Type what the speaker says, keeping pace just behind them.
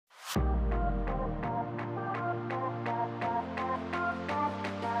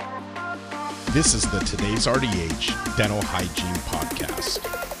This is the Today's RDH Dental Hygiene Podcast,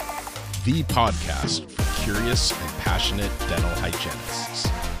 the podcast for curious and passionate dental hygienists.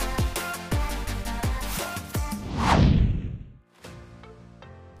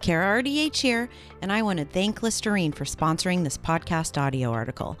 Kara RDH here, and I want to thank Listerine for sponsoring this podcast audio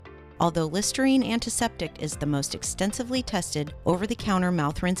article. Although Listerine Antiseptic is the most extensively tested over-the-counter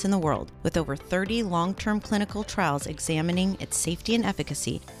mouth rinse in the world, with over 30 long-term clinical trials examining its safety and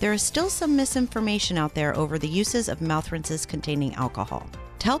efficacy, there is still some misinformation out there over the uses of mouth rinses containing alcohol.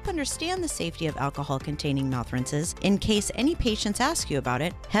 To help understand the safety of alcohol-containing mouth rinses, in case any patients ask you about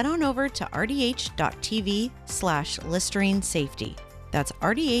it, head on over to rdh.tv/Listerine Safety. That's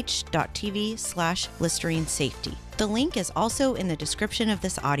rdh.tv/Listerine Safety. The link is also in the description of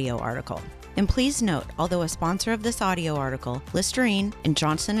this audio article. And please note, although a sponsor of this audio article, Listerine and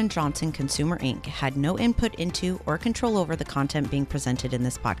Johnson & Johnson Consumer Inc. had no input into or control over the content being presented in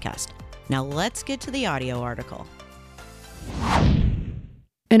this podcast. Now let's get to the audio article.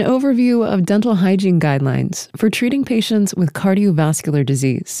 An overview of dental hygiene guidelines for treating patients with cardiovascular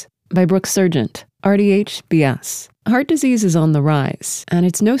disease by Brooke Sargent, RDH BS. Heart disease is on the rise, and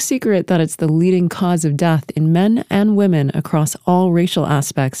it's no secret that it's the leading cause of death in men and women across all racial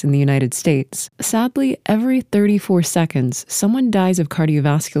aspects in the United States. Sadly, every 34 seconds, someone dies of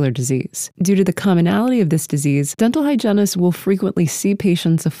cardiovascular disease. Due to the commonality of this disease, dental hygienists will frequently see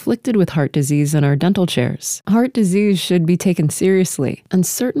patients afflicted with heart disease in our dental chairs. Heart disease should be taken seriously, and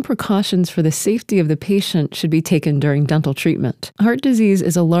certain precautions for the safety of the patient should be taken during dental treatment. Heart disease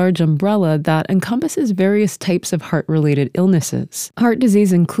is a large umbrella that encompasses various types of heart-related illnesses. Heart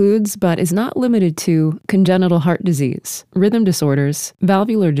disease includes, but is not limited to, congenital heart disease, rhythm disorders,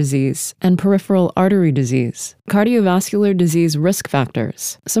 valvular disease, and peripheral artery disease. Cardiovascular disease risk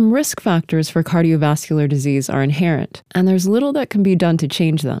factors. Some risk factors for cardiovascular disease are inherent, and there's little that can be done to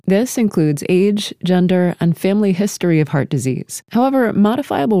change them. This includes age, gender, and family history of heart disease. However,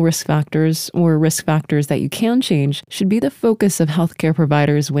 modifiable risk factors, or risk factors that you can change, should be the focus of healthcare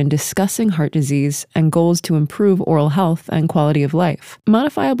providers when discussing heart disease and goals to improve oral health and quality of life.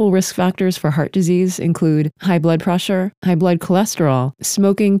 Modifiable risk factors for heart disease include high blood pressure, high blood cholesterol,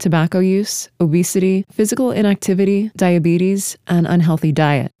 smoking, tobacco use, obesity, physical inactivity, diabetes, and unhealthy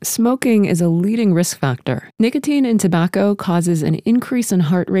diet. Smoking is a leading risk factor. Nicotine in tobacco causes an increase in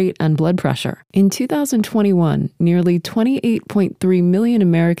heart rate and blood pressure. In 2021, nearly 28.3 million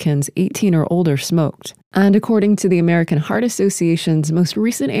Americans 18 or older smoked. And according to the American Heart Association's most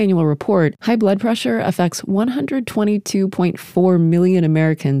recent annual report, high blood pressure affects 122.4 million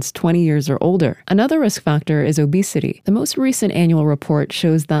Americans 20 years or older. Another risk factor is obesity. The most recent annual report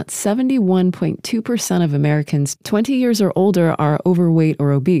shows that 71.2% of Americans 20 years or older are overweight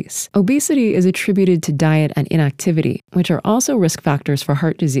or obese. Obesity is attributed to diet and inactivity, which are also risk factors for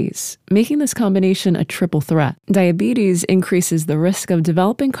heart disease, making this combination a triple threat. Diabetes increases the risk of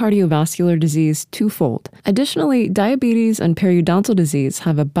developing cardiovascular disease twofold. Additionally, diabetes and periodontal disease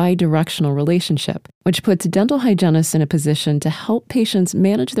have a bidirectional relationship, which puts dental hygienists in a position to help patients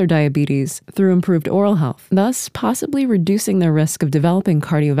manage their diabetes through improved oral health, thus possibly reducing their risk of developing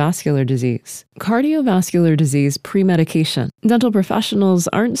cardiovascular disease. Cardiovascular disease pre-medication. Dental professionals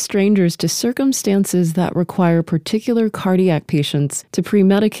aren't strangers to circumstances that require particular cardiac patients to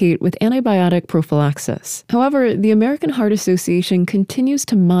pre-medicate with antibiotic prophylaxis. However, the American Heart Association continues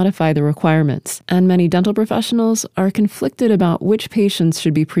to modify the requirements, and many dental professionals are conflicted about which patients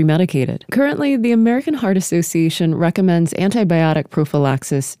should be pre-medicated. Currently, the American Heart Association recommends antibiotic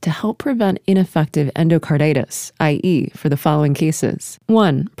prophylaxis to help prevent ineffective endocarditis, i.e., for the following cases.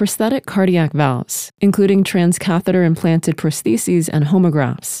 1. Prosthetic cardiac valves, including transcatheter implanted prostheses and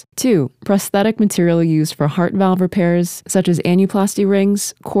homografts. 2. Prosthetic material used for heart valve repairs, such as annuplasty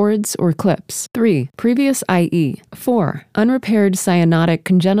rings, cords, or clips. 3. Previous IE. 4. Unrepaired cyanotic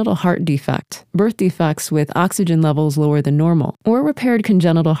congenital heart defect, birth defects with oxygen levels lower than normal, or repaired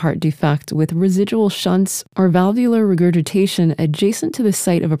congenital heart defect with residual shunts or valvular regurgitation adjacent to the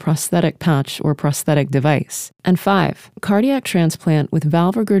site of a prosthetic patch or prosthetic device. And 5. Cardiac transplant with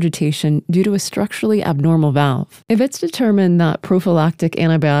valve regurgitation due to a structurally abnormal valve. If it's determined that prophylactic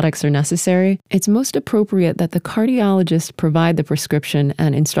antibiotics are necessary, it's most appropriate that the cardiologist provide the prescription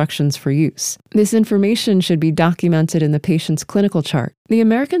and instructions for use. This information should be documented in the patient's clinical chart. The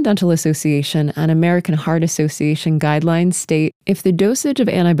American Dental Association and American Heart Association guidelines state if the dosage of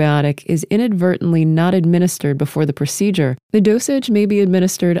antibiotic is inadvertently not administered before the procedure, the dosage may be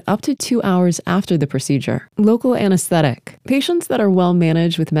administered up to 2 hours after the procedure. Local anesthetic. Patients that are well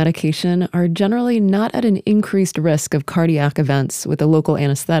managed with medication are generally not at an increased risk of cardiac events with a local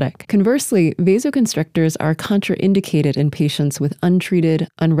anesthetic. Conversely, vasoconstrictors are contraindicated in patients with untreated,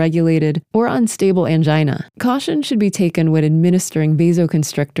 unregulated, or unstable angina. Caution should be taken when administering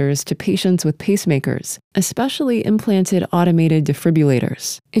vasoconstrictors to patients with pacemakers, especially implanted automated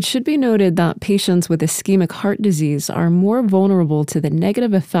defibrillators. It should be noted that patients with ischemic heart disease are more vulnerable to the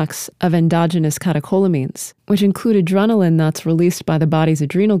negative effects of endogenous catecholamines, which include adrenaline that's released by the body's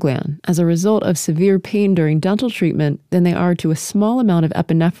adrenal gland as a result of severe pain during dental treatment, than they are to a small amount of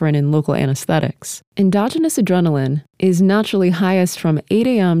epinephrine in local anesthetics. Endogenous adrenaline is naturally highest from 8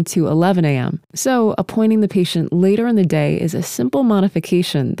 a.m. to 11 a.m., so appointing the patient later in the day is a simple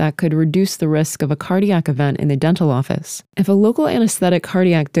modification that could reduce the risk of a cardiac event in the dental office. If a local anesthetic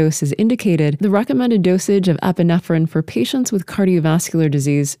cardiac dose is indicated, the recommended dosage of epinephrine for patients with cardiovascular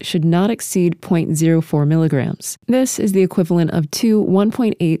disease should not exceed 0.04 milligrams. This is the equivalent of 2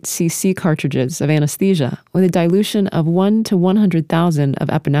 1.8 cc cartridges of anesthesia with a dilution of 1 to 100,000 of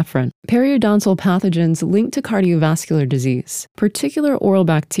epinephrine. Periodontal pathogens linked to cardiovascular disease. Particular oral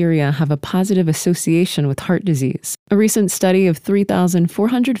bacteria have a positive association with heart disease. A recent study of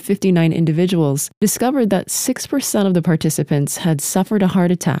 3,459 individuals discovered that 6% of the participants had suffered a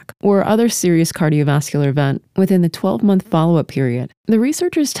heart attack or other serious cardiovascular event within the 12-month follow-up period. The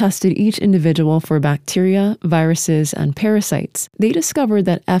researchers tested each individual for bacteria, viruses, and parasites. They discovered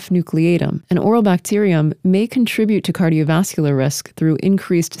that F. nucleatum, an oral bacterium, may contribute to cardiovascular risk through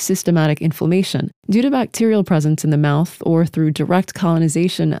increased systematic inflammation due to bacterial presence in the mouth or through direct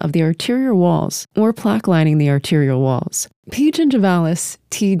colonization of the arterial walls or plaque lining the arterial walls. P. gingivalis,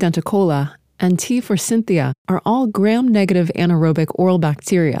 T. denticola, and T. forsythia are all gram-negative anaerobic oral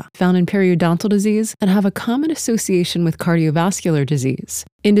bacteria found in periodontal disease and have a common association with cardiovascular disease.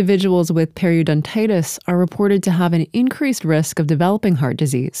 Individuals with periodontitis are reported to have an increased risk of developing heart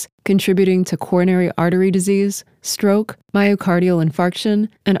disease, contributing to coronary artery disease, stroke, myocardial infarction,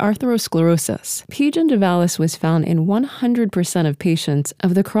 and atherosclerosis. P. gingivalis was found in 100% of patients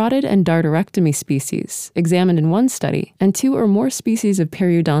of the carotid endarterectomy species examined in one study, and 2 or more species of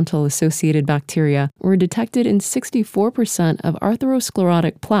periodontal-associated bacteria were detected in 64% of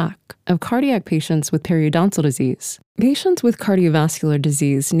atherosclerotic plaque of cardiac patients with periodontal disease. Patients with cardiovascular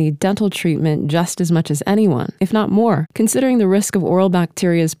disease need dental treatment just as much as anyone, if not more, considering the risk of oral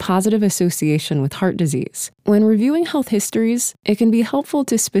bacteria's positive association with heart disease. When reviewing health histories, it can be helpful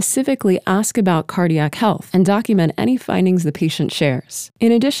to specifically ask about cardiac health and document any findings the patient shares.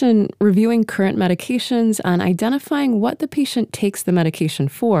 In addition, reviewing current medications and identifying what the patient takes the medication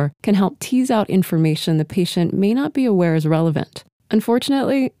for can help tease out information the patient may not be aware is relevant.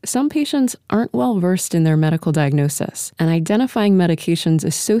 Unfortunately, some patients aren't well versed in their medical diagnosis, and identifying medications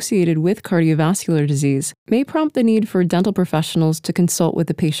associated with cardiovascular disease may prompt the need for dental professionals to consult with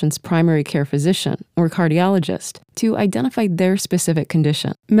the patient's primary care physician or cardiologist to identify their specific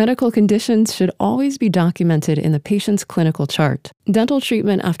condition. Medical conditions should always be documented in the patient's clinical chart. Dental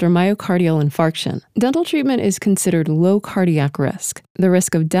treatment after myocardial infarction. Dental treatment is considered low cardiac risk. The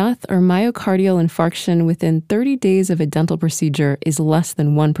risk of death or myocardial infarction within 30 days of a dental procedure is less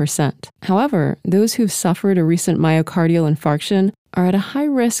than 1%. However, those who've suffered a recent myocardial infarction are at a high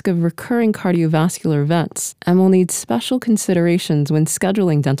risk of recurring cardiovascular events and will need special considerations when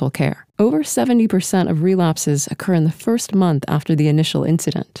scheduling dental care. Over 70% of relapses occur in the first month after the initial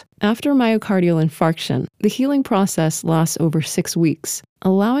incident. After myocardial infarction, the healing process lasts over 6 weeks,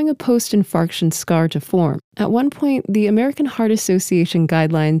 allowing a post-infarction scar to form. At one point, the American Heart Association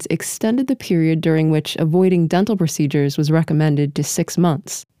guidelines extended the period during which avoiding dental procedures was recommended to 6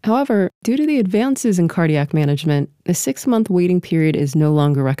 months. However, due to the advances in cardiac management, the 6-month waiting period is no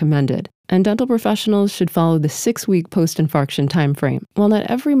longer recommended, and dental professionals should follow the 6-week post-infarction timeframe. While not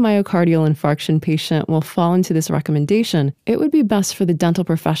every myocardial infarction patient will fall into this recommendation, it would be best for the dental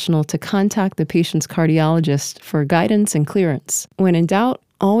professional to contact the patient's cardiologist for guidance and clearance. When in doubt,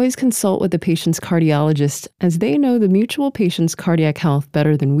 always consult with the patient's cardiologist, as they know the mutual patient's cardiac health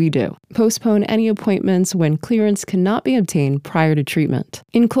better than we do. Postpone any appointments when clearance cannot be obtained prior to treatment.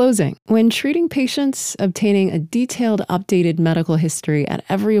 In closing, when treating patients, obtaining a detailed, updated medical history at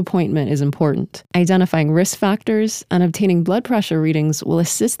every appointment is important. Identifying risk factors and obtaining blood pressure readings will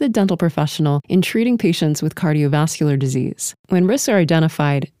assist the dental professional in treating patients with cardiovascular disease. When risks are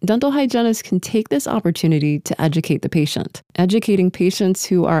identified, dental hygienists can take this opportunity to educate the patient. Educating patients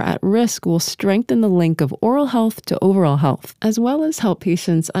who are at risk will strengthen the link of oral health to overall health, as well as help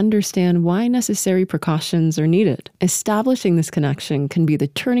patients understand why necessary precautions are needed. Establishing this connection can be the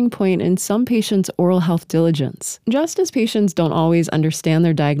turning point in some patients' oral health diligence. Just as patients don't always understand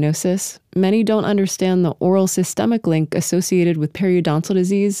their diagnosis, many don't understand the oral systemic link associated with periodontal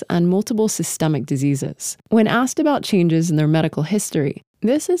disease and multiple systemic diseases. When asked about changes in their medical history,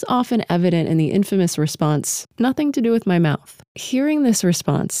 this is often evident in the infamous response, "Nothing to do with my mouth." Hearing this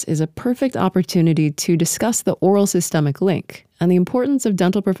response is a perfect opportunity to discuss the oral systemic link and the importance of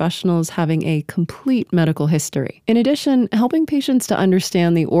dental professionals having a complete medical history. In addition, helping patients to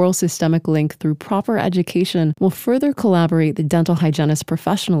understand the oral systemic link through proper education will further collaborate the dental hygienist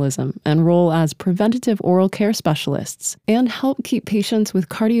professionalism and role as preventative oral care specialists and help keep patients with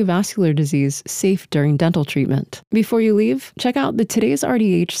cardiovascular disease safe during dental treatment. Before you leave, check out the Today's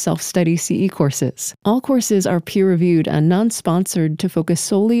RDH Self-Study CE courses. All courses are peer-reviewed and non-sponsored to focus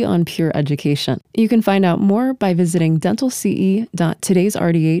solely on pure education. You can find out more by visiting dentalce.todaysrdh.com.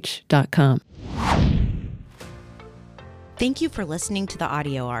 Thank you for listening to the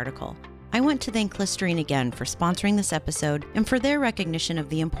audio article. I want to thank Listerine again for sponsoring this episode and for their recognition of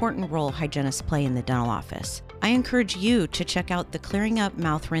the important role hygienists play in the dental office. I encourage you to check out the Clearing Up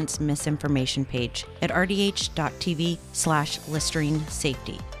Mouth Rinse Misinformation page at rdh.tv/Listerine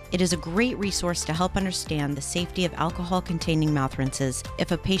Safety. It is a great resource to help understand the safety of alcohol-containing mouth rinses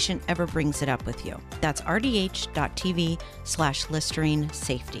if a patient ever brings it up with you. That's rdh.tv/Listerine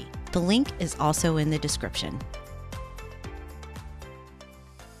Safety. The link is also in the description.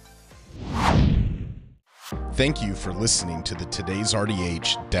 Thank you for listening to the Today's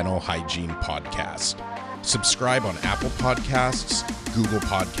RDH Dental Hygiene Podcast. Subscribe on Apple Podcasts, Google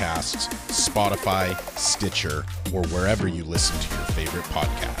Podcasts, Spotify, Stitcher, or wherever you listen to your favorite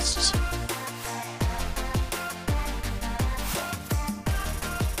podcasts.